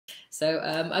So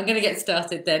I'm going to get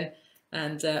started then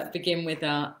and begin with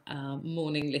our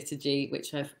morning liturgy,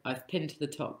 which I've pinned to the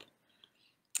top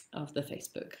of the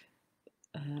Facebook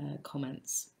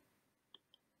comments.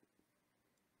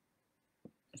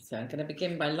 So I'm going to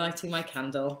begin by lighting my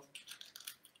candle,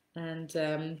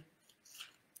 and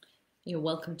you're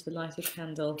welcome to light a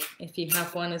candle if you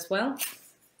have one as well.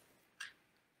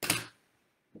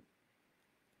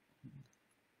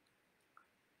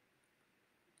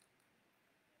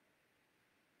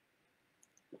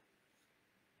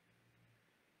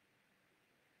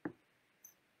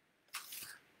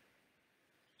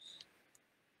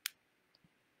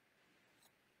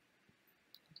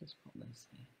 Just put this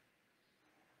here.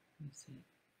 Let me see.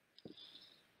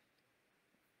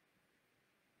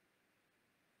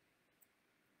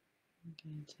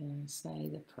 I'm going to say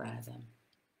the prayer then.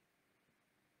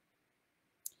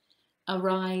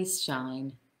 Arise,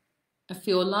 shine, for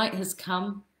your light has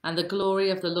come, and the glory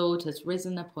of the Lord has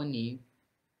risen upon you.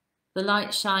 The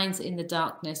light shines in the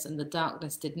darkness, and the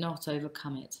darkness did not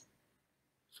overcome it.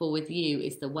 For with you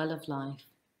is the well of life,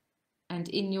 and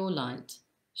in your light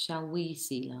shall we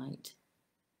see light.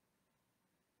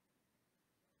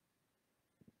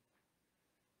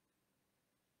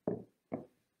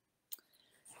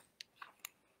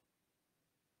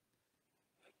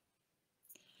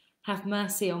 Have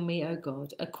mercy on me, O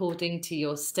God, according to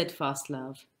your steadfast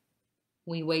love.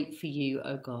 We wait for you,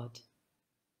 O God.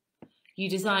 You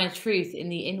desire truth in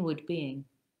the inward being.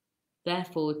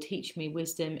 Therefore, teach me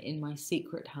wisdom in my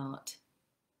secret heart.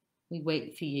 We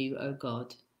wait for you, O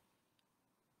God.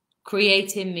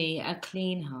 Create in me a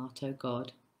clean heart, O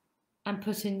God, and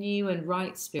put a new and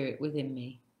right spirit within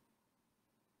me.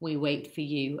 We wait for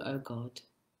you, O God.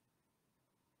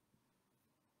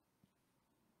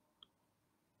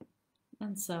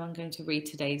 And so I'm going to read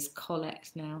today's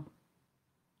collect now.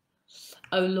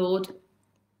 O Lord,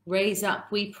 raise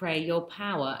up, we pray, your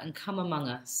power and come among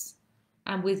us,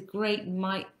 and with great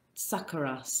might succour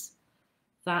us,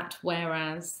 that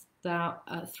whereas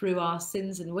through our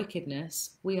sins and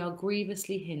wickedness we are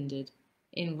grievously hindered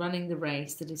in running the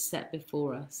race that is set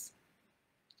before us.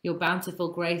 Your bountiful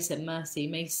grace and mercy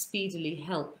may speedily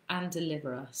help and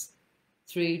deliver us,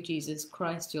 through Jesus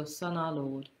Christ, your Son, our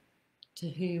Lord, to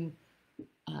whom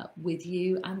with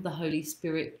you and the Holy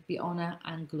Spirit be honour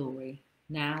and glory,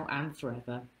 now and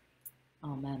forever.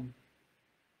 Amen.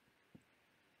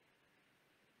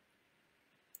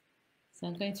 So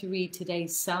I'm going to read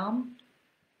today's psalm,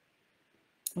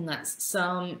 and that's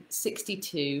Psalm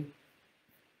 62.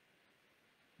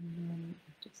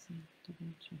 Just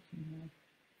double checking there.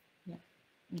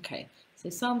 Yeah. Okay. So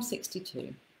Psalm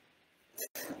 62.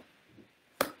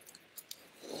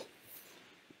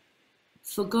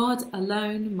 For God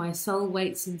alone my soul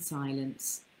waits in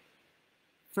silence.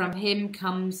 From him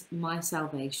comes my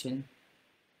salvation.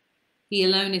 He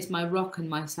alone is my rock and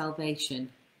my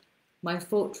salvation. My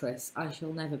fortress, I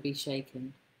shall never be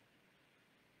shaken.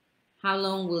 How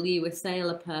long will you assail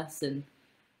a person?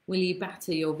 Will you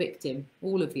batter your victim,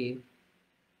 all of you,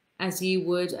 as you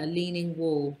would a leaning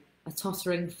wall, a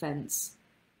tottering fence?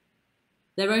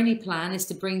 Their only plan is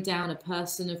to bring down a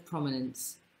person of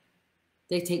prominence.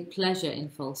 They take pleasure in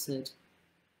falsehood.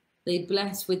 They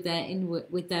bless with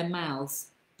their mouths,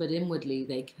 but inwardly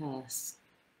they curse.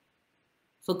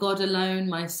 For God alone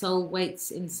my soul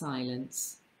waits in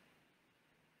silence,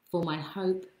 for my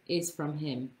hope is from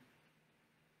him.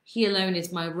 He alone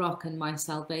is my rock and my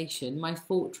salvation, my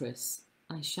fortress,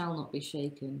 I shall not be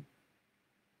shaken.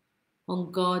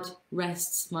 On God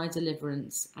rests my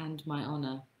deliverance and my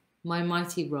honour. My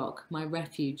mighty rock, my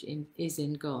refuge is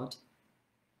in God.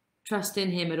 Trust in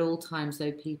him at all times,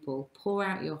 O people. Pour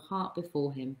out your heart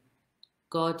before him.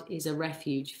 God is a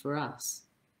refuge for us.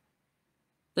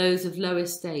 Those of low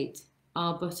estate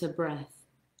are but a breath.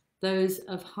 Those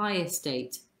of high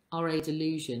estate are a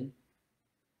delusion.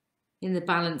 In the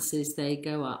balances they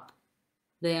go up.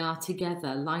 They are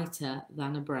together lighter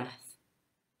than a breath.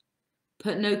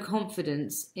 Put no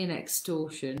confidence in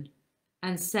extortion,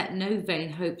 and set no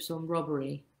vain hopes on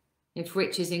robbery. If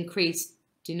riches increase,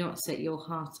 do not set your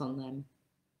heart on them.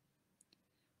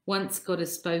 Once God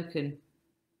has spoken,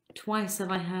 twice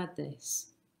have I heard this,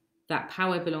 that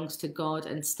power belongs to God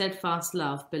and steadfast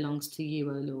love belongs to you,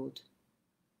 O Lord.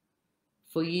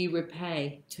 For you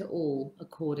repay to all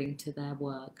according to their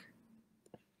work.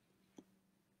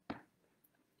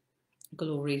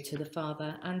 Glory to the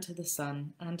Father, and to the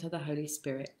Son, and to the Holy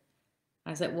Spirit,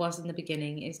 as it was in the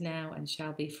beginning, is now, and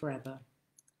shall be forever.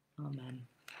 Amen.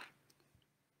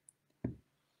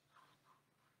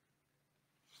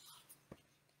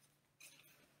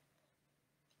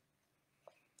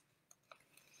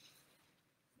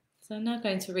 So I'm now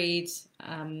going to read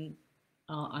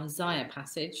our Isaiah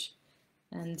passage.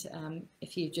 And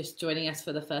if you're just joining us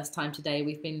for the first time today,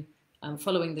 we've been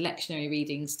following the lectionary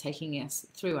readings, taking us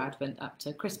through Advent up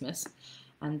to Christmas.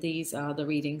 And these are the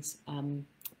readings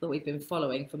that we've been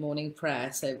following for morning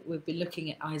prayer. So we've been looking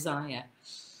at Isaiah,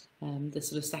 the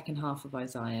sort of second half of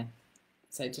Isaiah.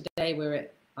 So today we're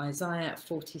at Isaiah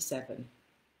 47.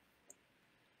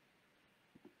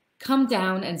 Come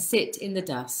down and sit in the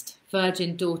dust,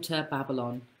 virgin daughter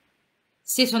Babylon.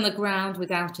 Sit on the ground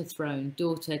without a throne,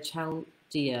 daughter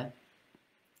Chaldea.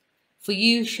 For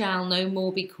you shall no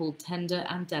more be called tender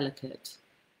and delicate.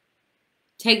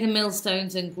 Take the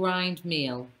millstones and grind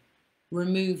meal.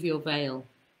 Remove your veil.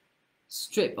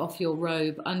 Strip off your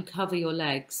robe, uncover your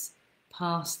legs,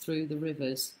 pass through the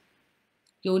rivers.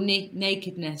 Your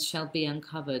nakedness shall be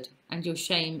uncovered, and your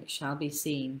shame shall be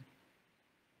seen.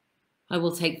 I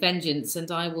will take vengeance, and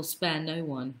I will spare no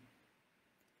one.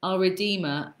 Our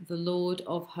Redeemer, the Lord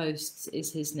of hosts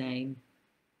is his name,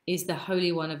 is the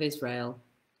Holy One of Israel.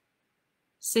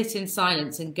 Sit in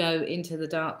silence and go into the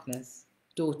darkness,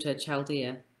 daughter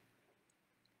Chaldea.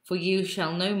 For you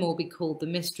shall no more be called the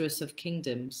mistress of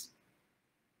kingdoms.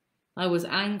 I was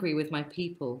angry with my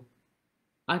people.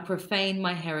 I profaned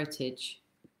my heritage.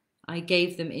 I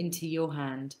gave them into your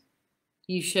hand.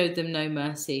 You showed them no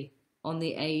mercy. On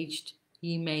the aged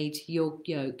you made your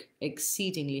yoke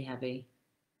exceedingly heavy.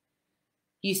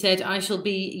 You said, I shall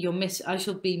be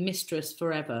mistress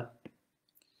forever,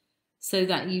 so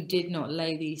that you did not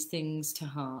lay these things to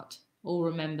heart or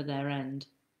remember their end.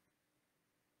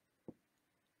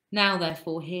 Now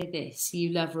therefore hear this,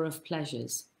 you lover of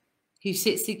pleasures, who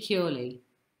sit securely,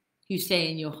 who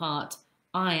say in your heart,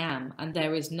 I am, and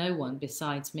there is no one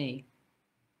besides me.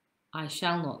 I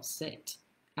shall not sit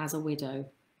as a widow,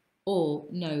 or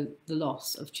know the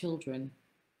loss of children.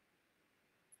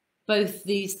 Both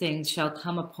these things shall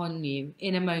come upon you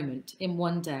in a moment, in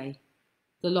one day.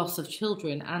 The loss of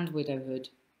children and widowhood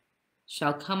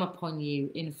shall come upon you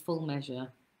in full measure,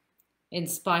 in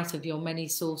spite of your many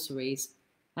sorceries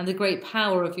and the great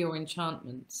power of your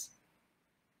enchantments.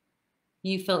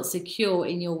 You felt secure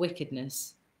in your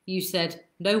wickedness. You said,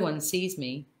 no one sees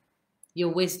me. Your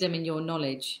wisdom and your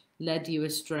knowledge led you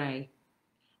astray.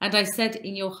 And I said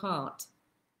in your heart,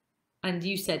 and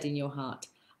you said in your heart,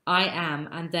 I am,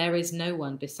 and there is no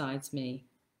one besides me.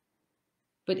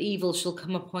 But evil shall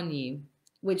come upon you,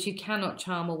 which you cannot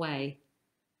charm away.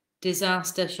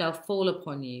 Disaster shall fall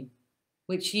upon you,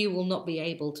 which you will not be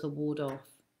able to ward off.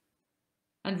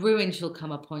 And ruin shall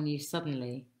come upon you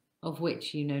suddenly, of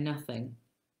which you know nothing.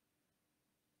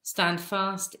 Stand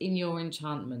fast in your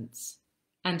enchantments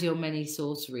and your many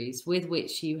sorceries, with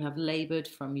which you have laboured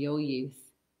from your youth.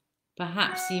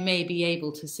 Perhaps you may be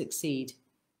able to succeed.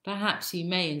 Perhaps you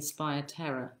may inspire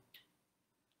terror.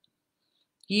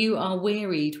 You are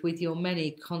wearied with your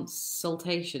many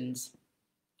consultations.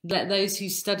 Let those who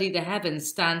study the heavens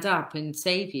stand up and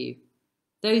save you.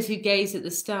 Those who gaze at the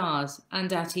stars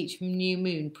and at each new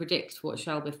moon predict what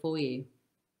shall befall you.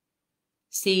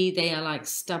 See, they are like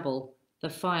stubble. The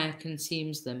fire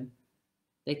consumes them.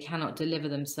 They cannot deliver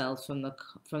themselves from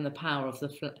the power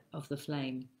of the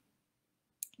flame.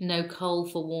 No coal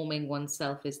for warming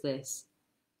oneself is this.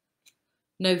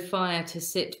 No fire to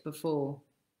sit before.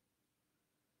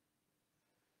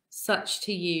 Such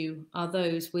to you are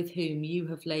those with whom you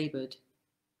have laboured,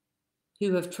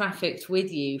 who have trafficked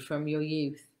with you from your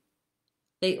youth.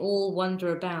 They all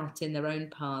wander about in their own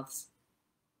paths.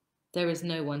 There is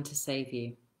no one to save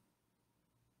you.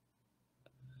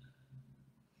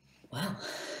 Well,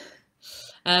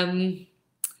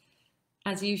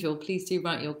 as usual, please do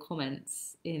write your comments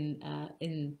in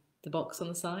the box on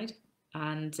the side,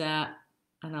 and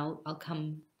I'll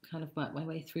come kind of work my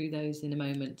way through those in a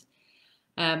moment.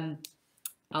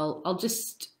 I'll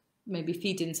just maybe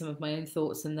feed in some of my own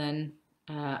thoughts, and then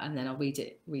I'll read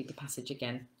the passage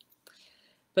again.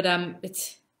 But I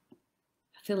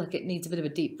feel like it needs a bit of a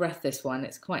deep breath, this one.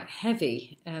 It's quite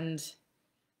heavy, and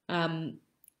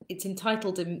it's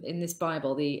entitled in this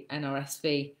Bible, the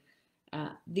NRSV,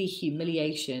 The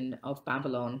Humiliation of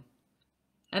Babylon.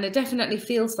 And it definitely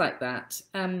feels like that.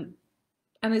 And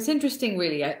it's interesting,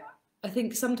 really. I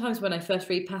think sometimes when I first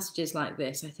read passages like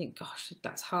this, I think, gosh,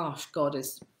 that's harsh. God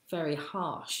is very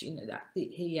harsh. You know, that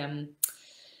the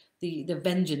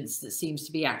vengeance that seems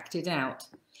to be acted out.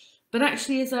 But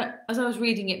actually, as I was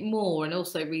reading it more, and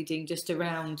also reading just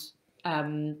around,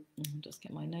 just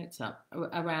get my notes up,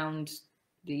 around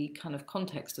the kind of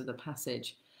context of the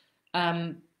passage,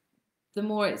 the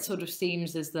more it sort of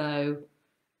seems as though,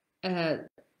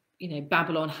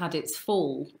 Babylon had its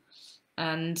fall,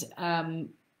 and I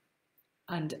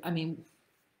mean,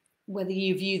 whether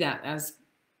you view that as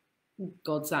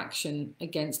God's action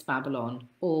against Babylon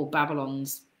or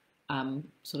Babylon's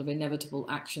sort of inevitable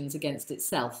actions against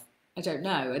itself. I don't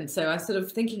know. And so I was sort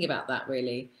of thinking about that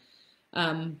really.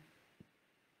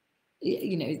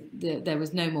 You know, there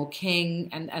was no more king,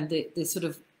 and the sort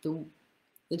of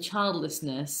the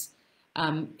childlessness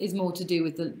is more to do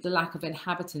with the lack of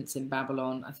inhabitants in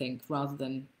Babylon, I think, rather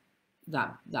than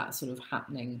that sort of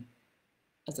happening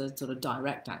as a sort of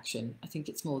direct action. I think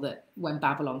it's more that when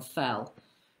Babylon fell,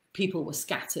 people were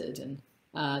scattered and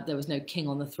there was no king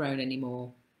on the throne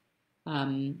anymore.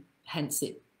 Hence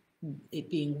it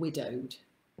being widowed.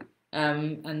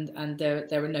 And there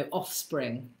are no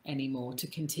offspring anymore to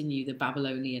continue the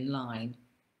Babylonian line.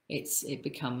 It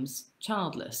becomes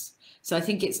childless. So I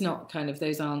think it's not kind of,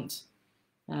 those aren't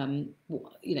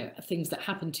you know, things that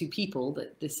happen to people,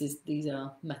 that these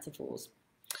are metaphors.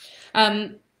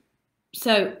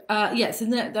 So yes,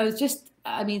 and there was just,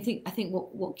 I mean, I think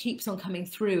what keeps on coming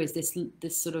through is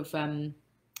this sort of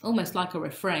almost like a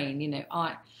refrain, you know,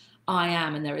 I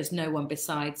am, and there is no one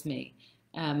besides me,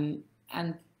 and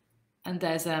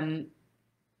there's I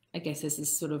guess there's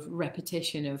this sort of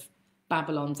repetition of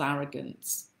Babylon's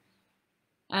arrogance,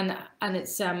 and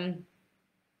it's if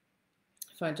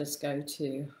I just go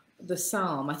to the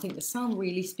Psalm, I think the Psalm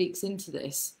really speaks into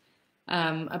this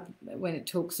when it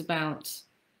talks about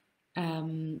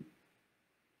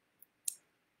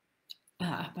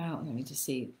let me just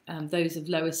see, those of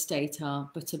low estate are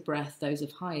but a breath, those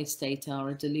of high estate are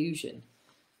a delusion.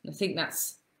 And I think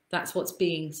that's what's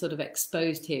being sort of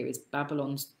exposed here, is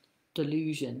Babylon's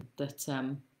delusion that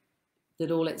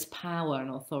that all its power and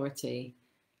authority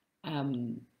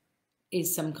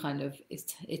is some kind of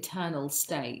eternal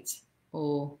state,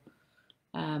 or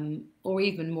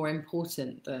even more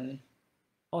important than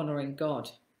honouring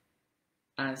God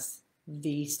as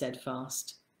the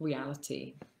steadfast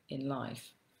reality in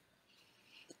life.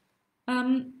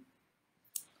 Okay,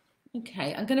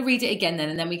 I'm going to read it again then,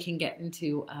 and then we can get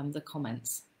into the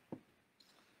comments.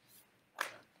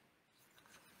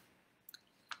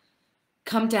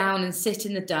 Come down and sit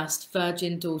in the dust,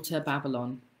 virgin daughter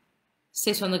Babylon.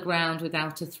 Sit on the ground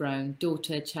without a throne,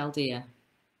 daughter Chaldea.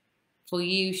 For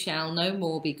you shall no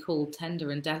more be called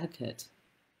tender and delicate.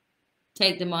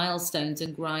 Take the milestones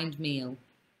and grind meal.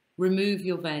 Remove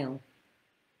your veil.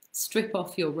 Strip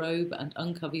off your robe and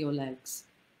uncover your legs.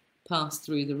 Pass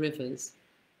through the rivers.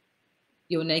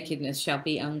 Your nakedness shall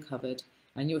be uncovered,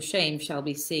 and your shame shall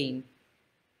be seen.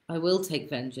 I will take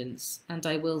vengeance, and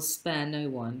I will spare no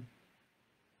one.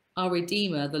 Our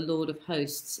Redeemer, the Lord of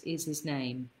hosts, is his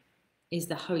name, is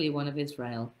the Holy One of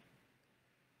Israel.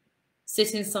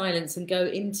 Sit in silence and go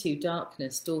into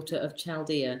darkness, daughter of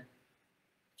Chaldea,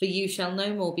 for you shall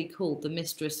no more be called the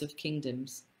mistress of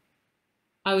kingdoms.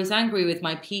 I was angry with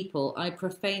my people, I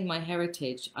profaned my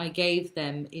heritage, I gave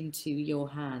them into your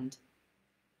hand.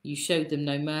 You showed them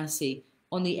no mercy,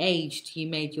 on the aged you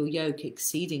made your yoke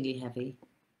exceedingly heavy.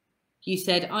 You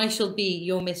said, I shall be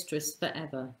your mistress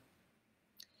forever,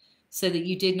 so that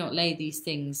you did not lay these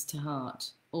things to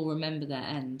heart, or remember their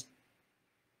end.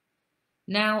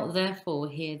 Now, therefore,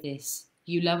 hear this,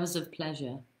 you lovers of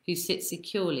pleasure, who sit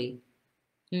securely,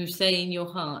 who say in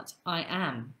your heart, I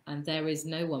am, and there is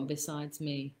no one besides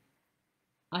me.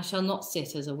 I shall not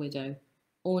sit as a widow,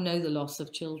 or know the loss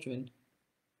of children.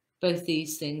 Both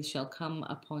these things shall come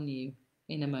upon you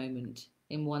in a moment,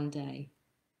 in one day.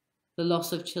 The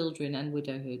loss of children and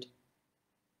widowhood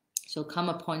shall come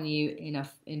upon you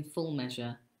in full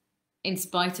measure, in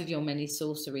spite of your many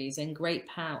sorceries and great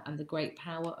power and the great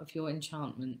power of your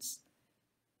enchantments.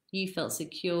 You felt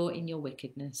secure in your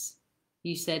wickedness.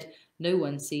 You said, no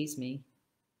one sees me.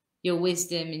 Your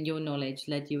wisdom and your knowledge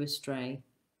led you astray.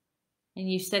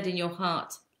 And you said in your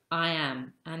heart, I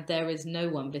am, and there is no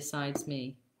one besides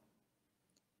me.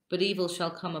 But evil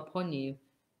shall come upon you,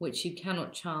 which you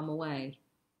cannot charm away.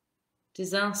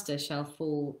 Disaster shall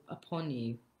fall upon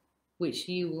you, which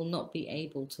you will not be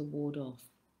able to ward off.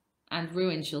 And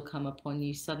ruin shall come upon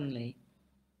you suddenly,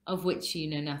 of which you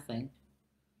know nothing.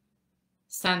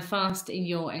 Stand fast in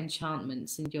your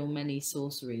enchantments and your many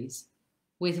sorceries,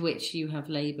 with which you have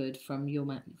laboured from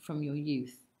your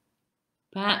youth.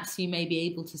 Perhaps you may be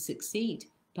able to succeed.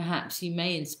 Perhaps you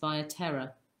may inspire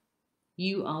terror.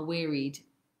 You are wearied,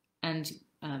 and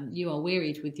you are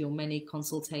wearied with your many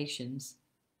consultations.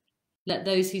 Let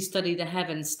those who study the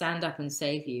heavens stand up and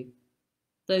save you,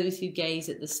 those who gaze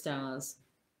at the stars,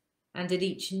 and at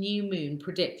each new moon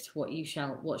predict what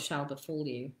shall befall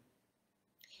you.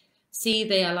 See,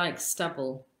 they are like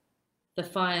stubble. The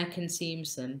fire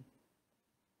consumes them.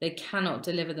 They cannot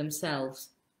deliver themselves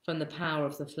from the power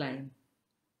of the flame.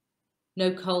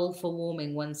 No coal for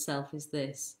warming oneself is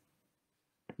this,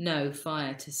 no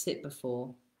fire to sit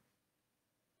before.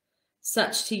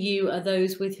 Such to you are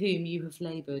those with whom you have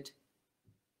laboured,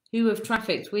 who have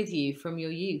trafficked with you from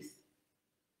your youth.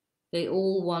 They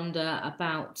all wander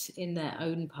about in their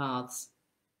own paths.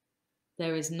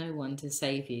 There is no one to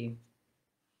save you.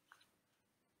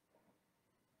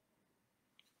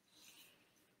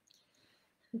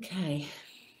 Okay.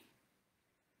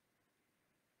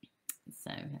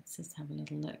 So let's just have a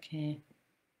little look here.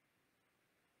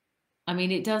 I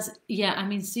mean, it does, yeah, I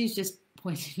mean, Sue's just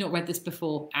pointed, not read this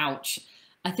before, ouch.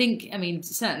 I think, I mean,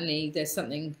 certainly there's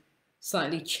something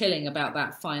slightly chilling about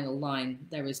that final line,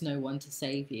 there is no one to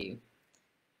save you.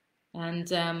 And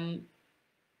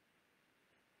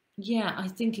yeah, I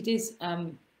think it is,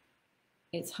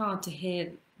 it's hard to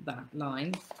hear that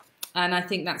line. And I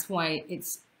think that's why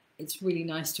it's really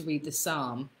nice to read the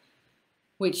Psalm,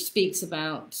 which speaks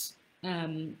about,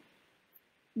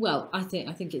 well, I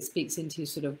think it speaks into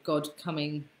sort of God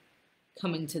coming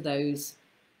to those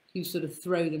who sort of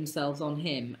throw themselves on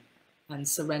him and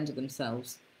surrender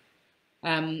themselves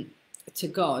to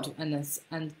God,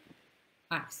 and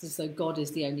acts as though God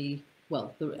is the only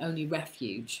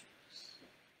refuge.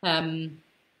 I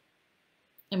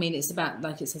mean, it's about,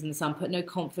 like it says in the Psalm, put no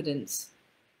confidence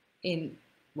in,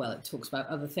 well, it talks about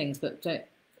other things, but don't,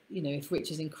 you know, if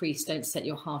riches increase, don't set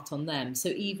your heart on them. So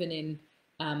even in,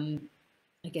 I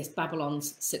guess,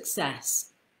 Babylon's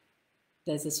success,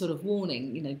 there's a sort of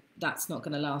warning, you know, that's not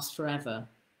going to last forever.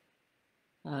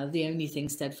 The only thing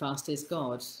steadfast is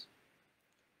God.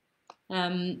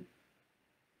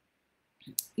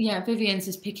 Yeah, Vivian's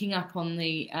is picking up on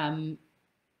the,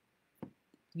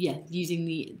 yeah, using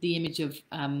the image of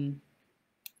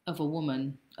a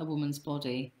woman's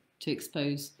body to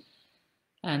expose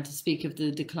and to speak of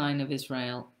the decline of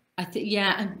Israel. I think,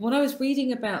 yeah, and what I was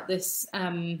reading about this,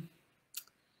 what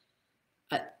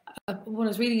I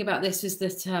was reading about this is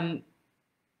that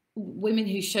women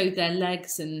who showed their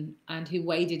legs and who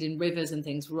waded in rivers and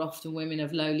things were often women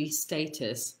of lowly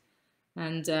status,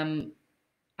 and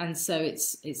so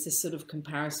it's this sort of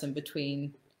comparison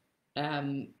between,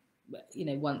 you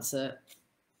know, once a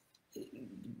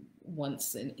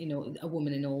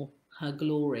woman in all her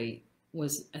glory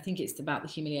was, I think it's about the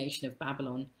humiliation of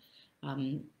Babylon,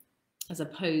 as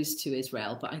opposed to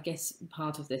Israel. But I guess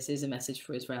part of this is a message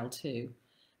for Israel too.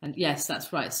 And yes,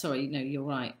 that's right. Sorry, no, you're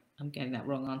right. I'm getting that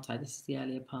wrong, aren't I? This is the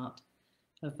earlier part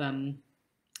of,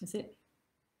 is it?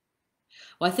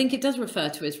 Well, I think it does refer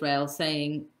to Israel,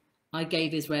 saying, I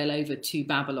gave Israel over to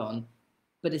Babylon.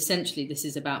 But essentially, this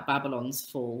is about Babylon's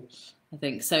fall, I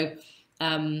think. So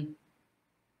I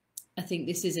think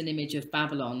this is an image of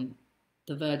Babylon,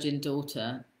 the virgin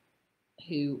daughter,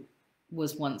 who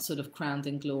was once sort of crowned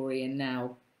in glory and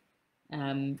now,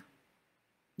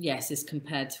 yes, is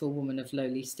compared to a woman of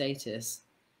lowly status.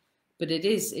 But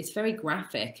it's very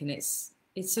graphic, and it's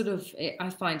sort of, I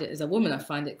find it, as a woman, I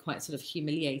find it quite sort of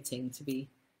humiliating to be,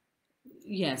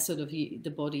 yeah, sort of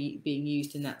the body being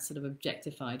used in that sort of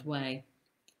objectified way.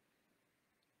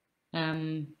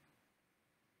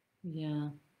 Yeah.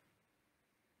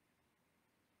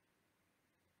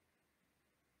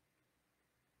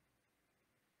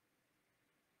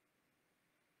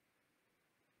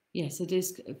 Yes, it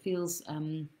is. It feels,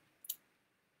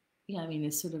 yeah, I mean,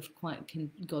 it's sort of quite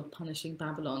God punishing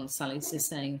Babylon. Sally's just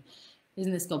saying,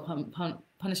 isn't this God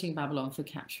punishing Babylon for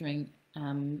capturing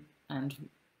and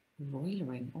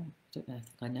roiling? Oh, I don't know. I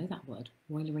think I know that word.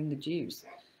 Roiling the Jews.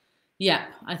 Yeah,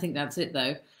 I think that's it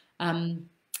though.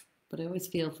 But I always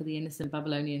feel for the innocent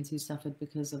Babylonians who suffered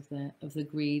because of the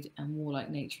greed and warlike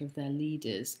nature of their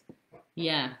leaders.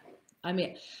 Yeah, I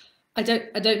mean, I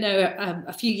don't know.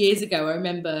 A few years ago, I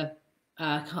remember,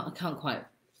 I can't quite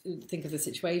think of the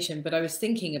situation, but I was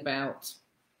thinking about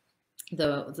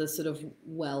the sort of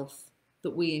wealth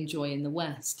that we enjoy in the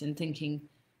West, and thinking,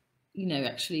 you know,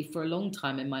 actually for a long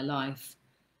time in my life,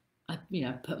 I, you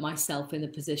know, put myself in the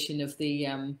position of the,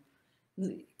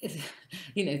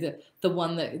 you know, the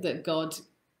one that God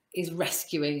is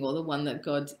rescuing, or the one that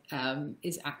God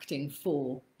is acting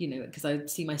for, you know, because I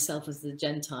see myself as the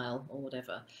Gentile or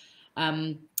whatever.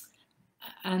 And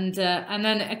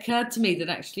then it occurred to me that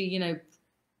actually, you know,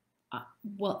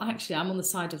 well, actually, I'm on the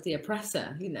side of the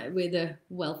oppressor. You know, we're the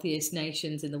wealthiest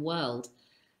nations in the world,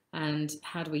 and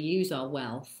how do we use our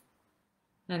wealth,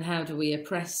 and how do we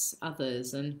oppress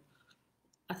others? And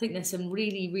I think there's some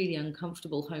really, really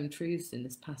uncomfortable home truths in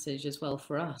this passage as well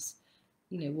for us.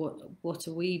 You know, what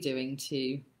are we doing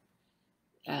to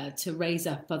raise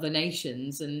up other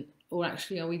nations, and or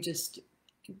actually are we just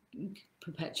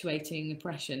perpetuating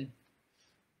oppression?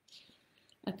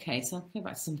 Okay, so I'll go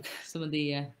back to some of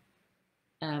the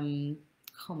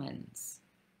comments.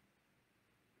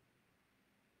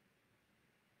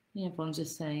 Yeah, everyone's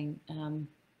just saying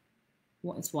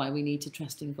what is why we need to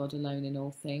trust in God alone in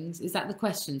all things. Is that the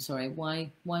question? Sorry,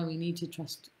 why we need to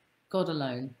trust God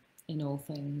alone in all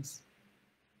things?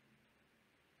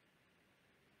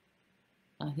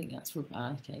 I think that's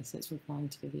okay. So it's replying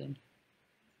to Vivian.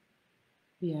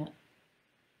 Yeah.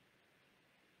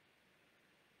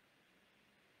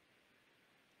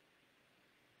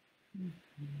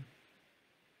 Mm-hmm.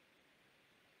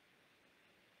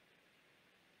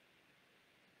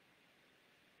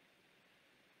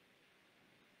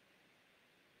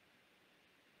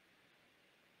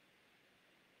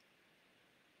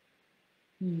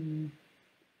 Hmm.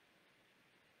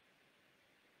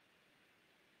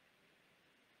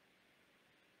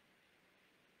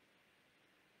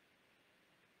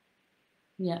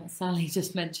 Yeah, Sally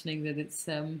just mentioning that it's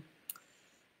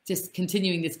just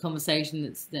continuing this conversation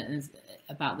that's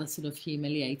about the sort of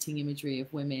humiliating imagery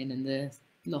of women and the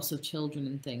loss of children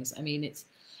and things. I mean,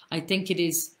 I think it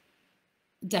is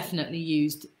definitely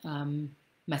used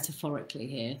metaphorically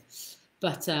here,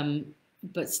 but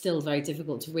still very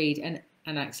difficult to read.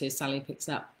 And actually, as Sally picks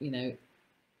up, you know,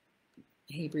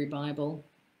 Hebrew Bible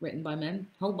written by men,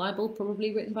 whole Bible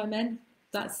probably written by men.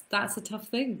 That's a tough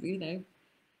thing, you know.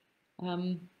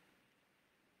 And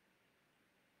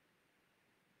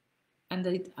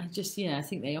I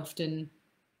think they often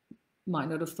might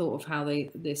not have thought of how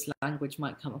this language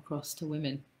might come across to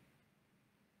women.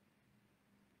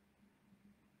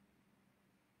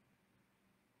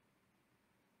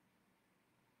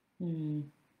 Hmm.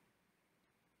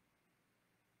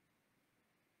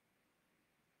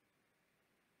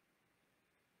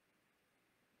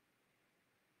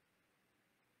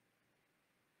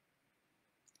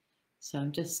 So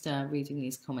I'm just reading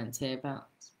these comments here about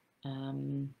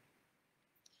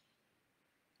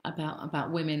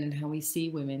women and how we see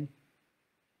women.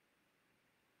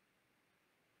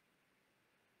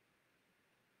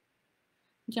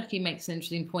 Jackie makes an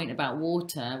interesting point about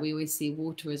water. We always see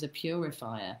water as a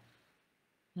purifier.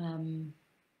 And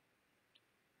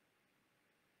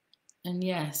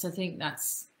yes, I think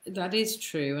that is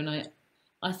true. And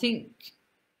I think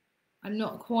I'm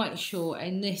not quite sure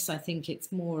in this. I think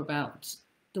it's more about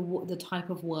the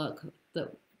type of work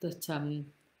that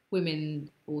women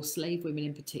or slave women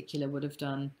in particular would have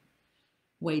done,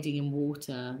 wading in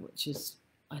water, which is,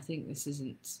 I think this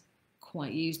isn't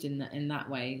quite used in that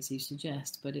way as you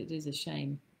suggest, but it is a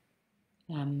shame.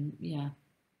 Yeah.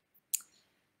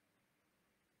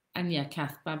 And yeah,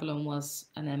 Kath, Babylon was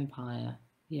an empire.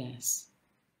 Yes.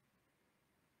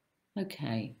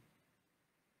 Okay.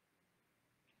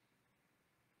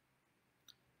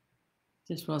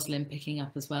 Just Rosalind picking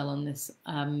up as well on this,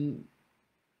 on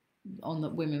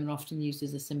that women are often used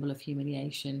as a symbol of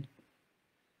humiliation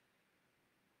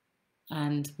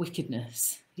and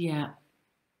wickedness. Yeah.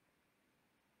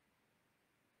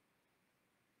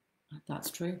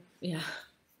 That's true. Yeah.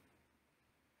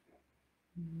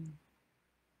 Mm.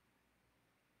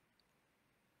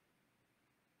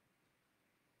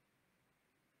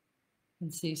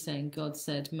 And Sue saying God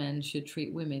said men should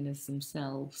treat women as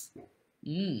themselves.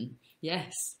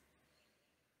 Yes.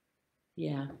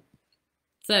 Yeah.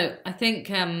 So I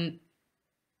think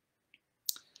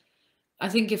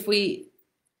if we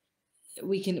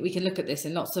can look at this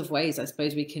in lots of ways. I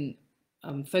suppose we can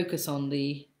focus on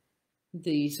the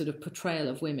sort of portrayal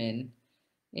of women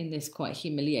in this quite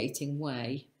humiliating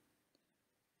way,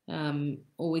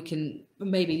 or we can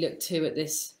maybe look to at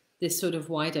this sort of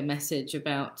wider message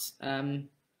about a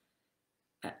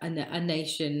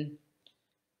nation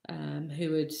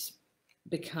who had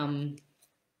become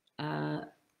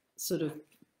sort of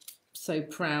so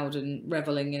proud and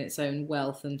reveling in its own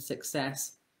wealth and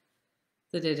success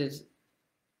that it had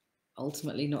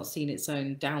ultimately not seen its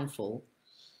own downfall.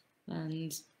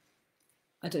 And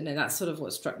I don't know, that's sort of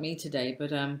what struck me today.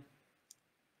 But I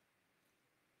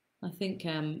think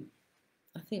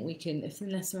we can,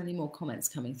 unless there are any more comments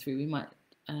coming through, we might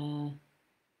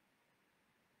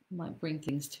bring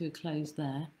things to a close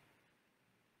there.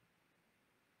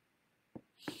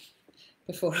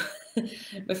 Before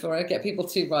I get people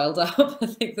too riled up, I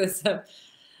think there's a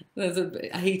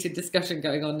heated discussion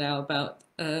going on now about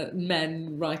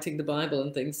men writing the Bible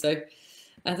and things. So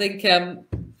I think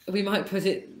we might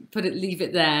leave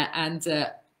it there and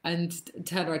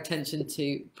turn our attention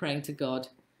to praying to God,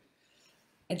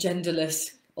 a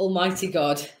genderless, almighty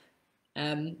God,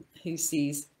 who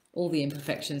sees all the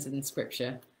imperfections in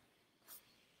Scripture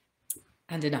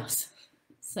and in us.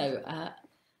 So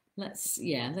let's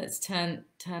turn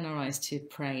our eyes to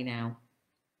pray now.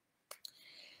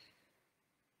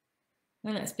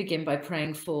 And let's begin by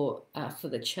praying for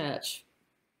the church.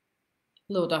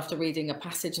 Lord, after reading a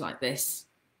passage like this,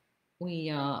 we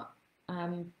are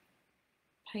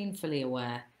painfully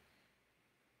aware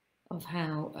of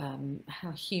how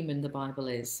human the Bible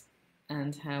is,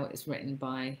 and how it's written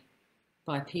by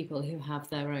people who have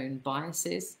their own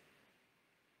biases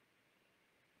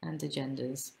and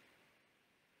agendas.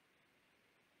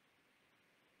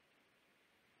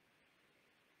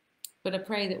 But I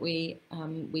pray that we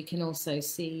can also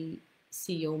see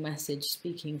your message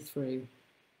speaking through.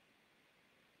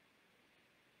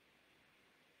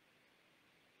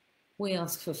 We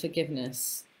ask for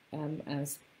forgiveness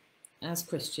as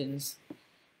Christians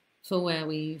for where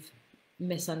we've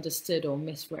misunderstood or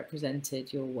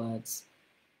misrepresented your words.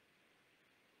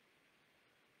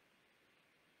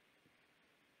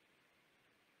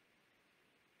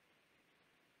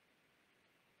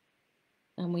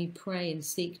 And we pray and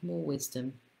seek more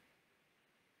wisdom.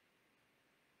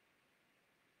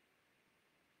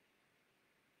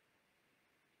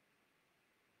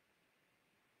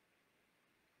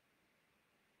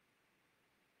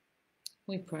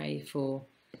 We pray for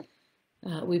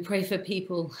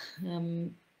people,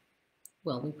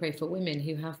 we pray for women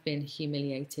who have been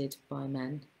humiliated by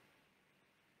men.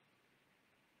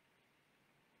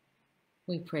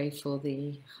 We pray for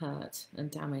the hurt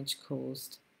and damage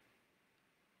caused.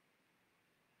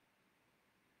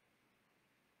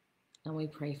 And we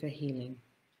pray for healing.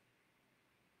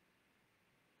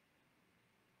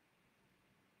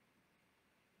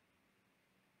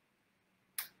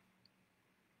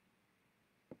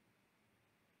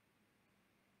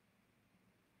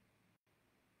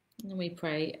 And we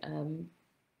pray and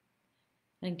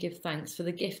give thanks for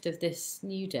the gift of this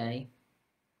new day.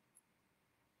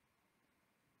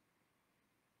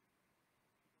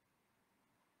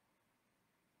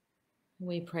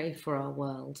 We pray for our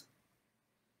world.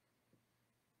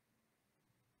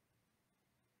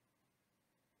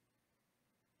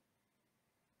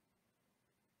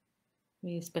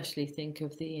 We especially think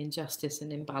of the injustice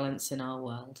and imbalance in our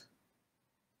world,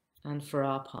 and for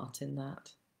our part in that.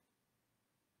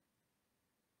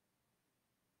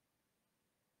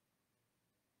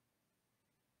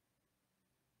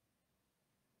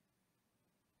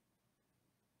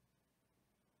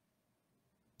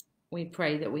 We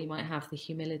pray that we might have the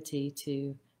humility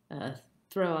to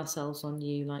throw ourselves on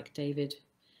you, like David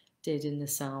did in the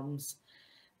Psalms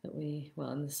in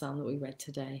the Psalm that we read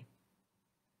today,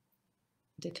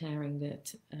 declaring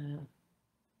that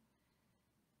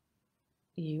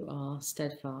you are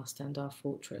steadfast and our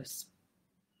fortress.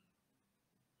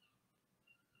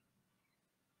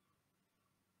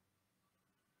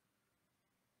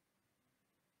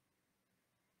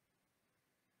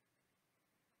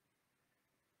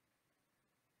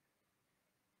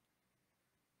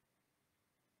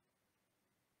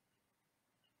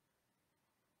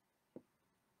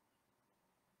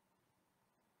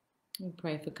 We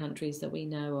pray for countries that we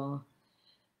know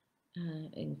are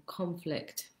in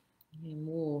conflict, in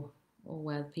war, or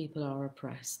where people are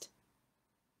oppressed.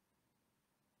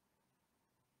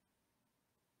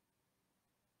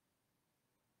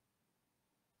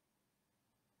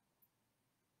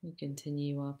 We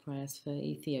continue our prayers for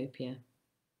Ethiopia.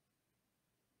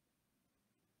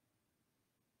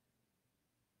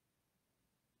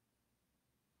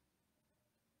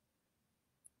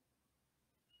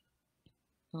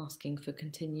 Asking for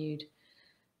continued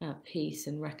peace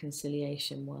and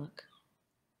reconciliation work.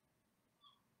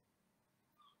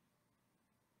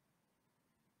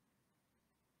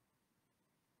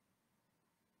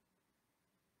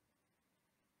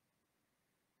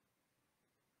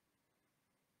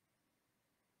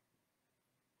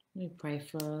 We pray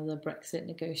for the Brexit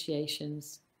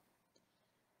negotiations.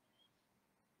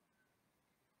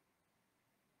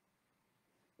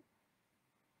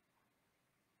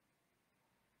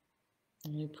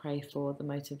 And we pray for the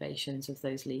motivations of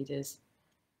those leaders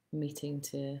meeting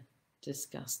to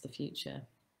discuss the future.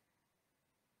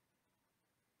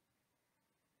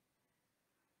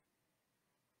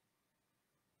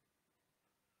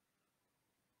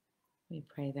 We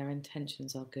pray their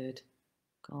intentions are good.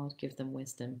 God, give them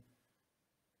wisdom.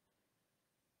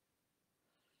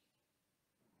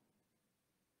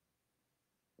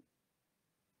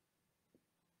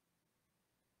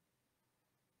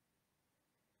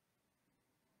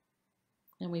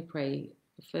 And we pray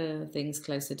for things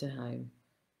closer to home.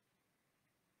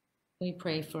 We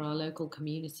pray for our local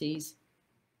communities.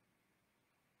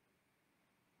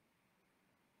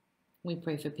 We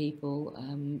pray for people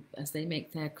as they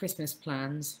make their Christmas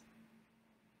plans.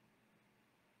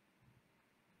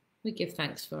 We give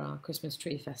thanks for our Christmas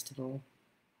tree festival,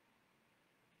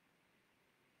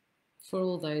 for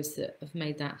all those that have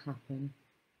made that happen.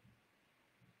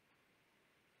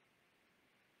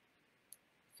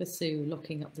 For Sue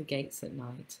locking up the gates at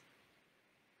night.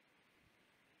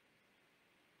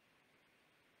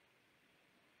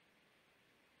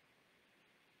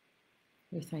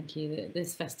 We thank you that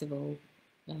this festival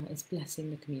is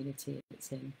blessing the community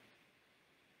it's in.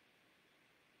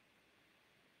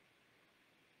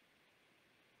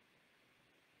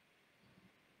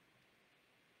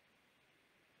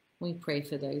 We pray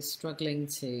for those struggling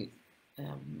to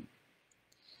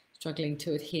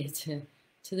adhere to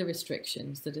the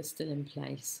restrictions that are still in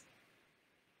place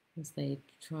as they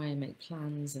try and make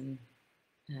plans and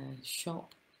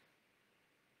shop.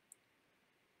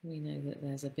 We know that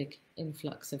there's a big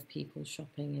influx of people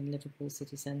shopping in Liverpool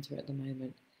city centre at the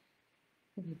moment.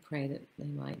 And we pray that they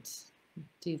might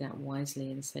do that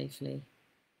wisely and safely.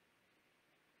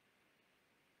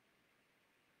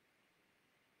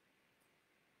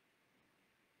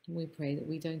 And we pray that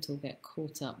we don't all get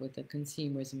caught up with the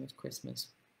consumerism of Christmas,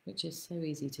 which is so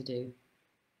easy to do.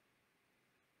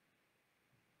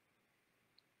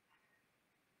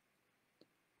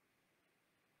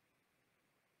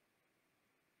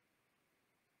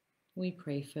 We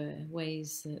pray for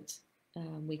ways that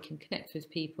we can connect with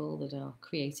people that are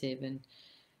creative, and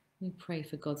we pray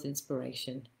for God's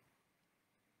inspiration.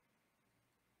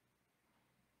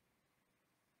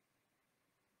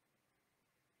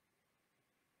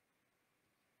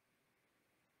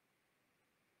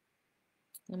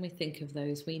 And we think of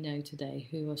those we know today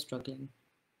who are struggling.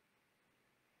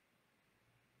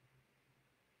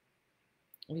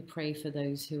 We pray for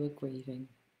those who are grieving.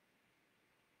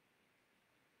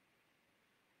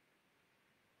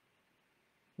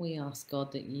 We ask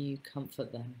God that you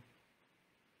comfort them.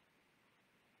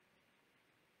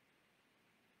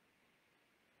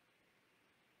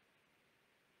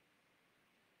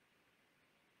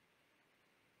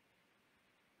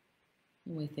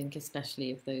 And we think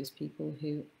especially of those people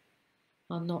who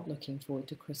are not looking forward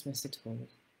to Christmas at all.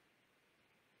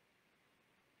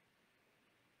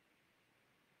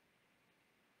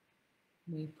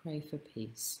 We pray for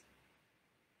peace.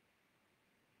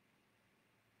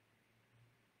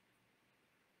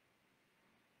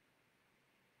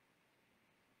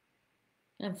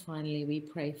 And finally, we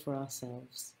pray for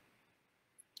ourselves,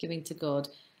 giving to God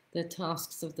the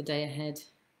tasks of the day ahead,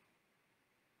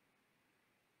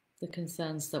 the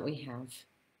concerns that we have.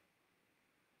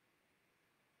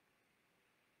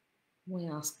 We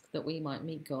ask that we might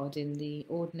meet God in the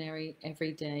ordinary,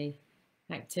 everyday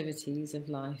activities of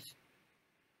life,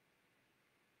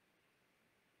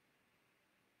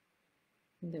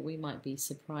 and that we might be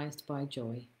surprised by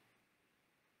joy.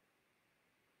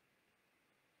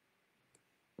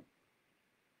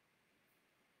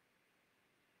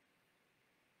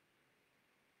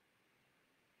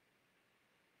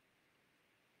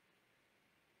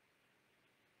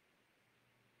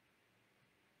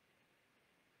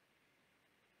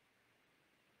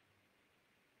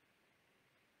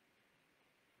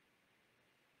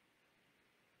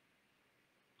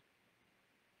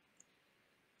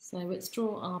 So let's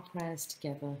draw our prayers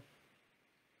together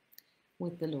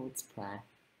with the Lord's Prayer.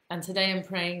 And today I'm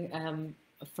praying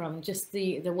from just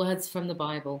the words from the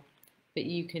Bible, but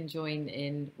you can join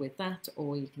in with that,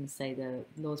 or you can say the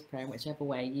Lord's Prayer in whichever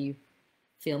way you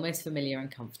feel most familiar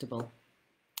and comfortable.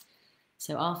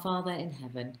 So, Our Father in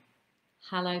heaven,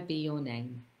 hallowed be your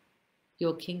name.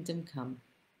 Your kingdom come,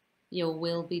 your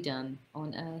will be done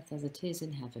on earth as it is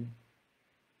in heaven.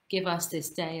 Give us this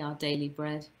day our daily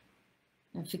bread,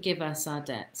 and forgive us our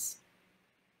debts,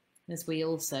 as we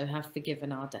also have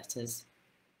forgiven our debtors.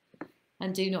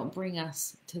 And do not bring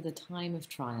us to the time of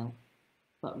trial,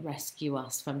 but rescue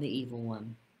us from the evil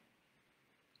one.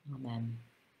 Amen.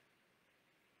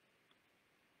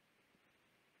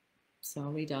 So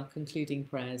I'll read our concluding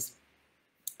prayers.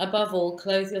 Above all,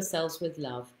 clothe yourselves with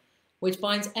love, which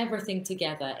binds everything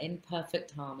together in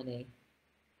perfect harmony.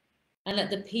 And let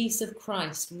the peace of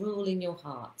Christ rule in your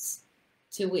hearts,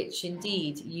 to which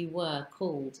indeed you were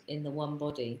called in the one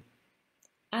body.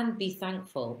 And be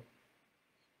thankful.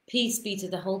 Peace be to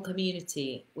the whole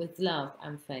community with love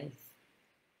and faith.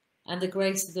 And the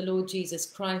grace of the Lord Jesus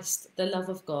Christ, the love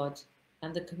of God,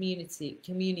 and the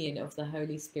communion of the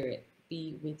Holy Spirit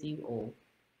be with you all.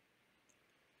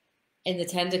 In the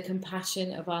tender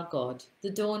compassion of our God, the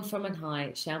dawn from on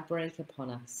high shall break upon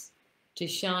us, to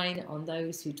shine on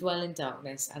those who dwell in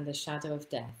darkness and the shadow of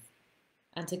death,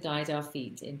 and to guide our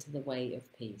feet into the way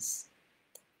of peace.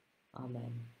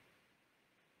 Amen.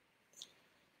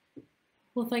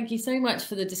 Well, thank you so much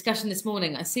for the discussion this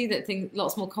morning. I see that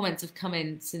lots more comments have come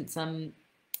in since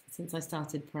I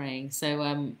started praying.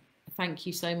 So thank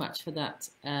you so much for that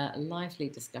lively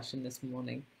discussion this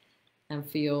morning, and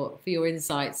for your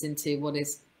insights into what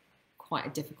is quite a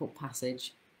difficult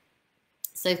passage.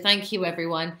 So thank you,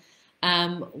 everyone.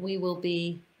 We will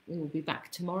be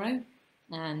back tomorrow,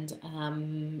 and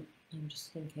I'm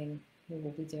just thinking who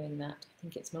will be doing that. I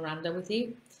think it's Miranda with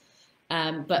you.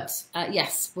 But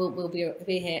yes, we'll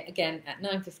be here again at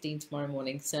 9:15 tomorrow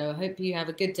morning. So I hope you have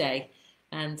a good day,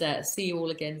 and see you all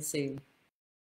again soon.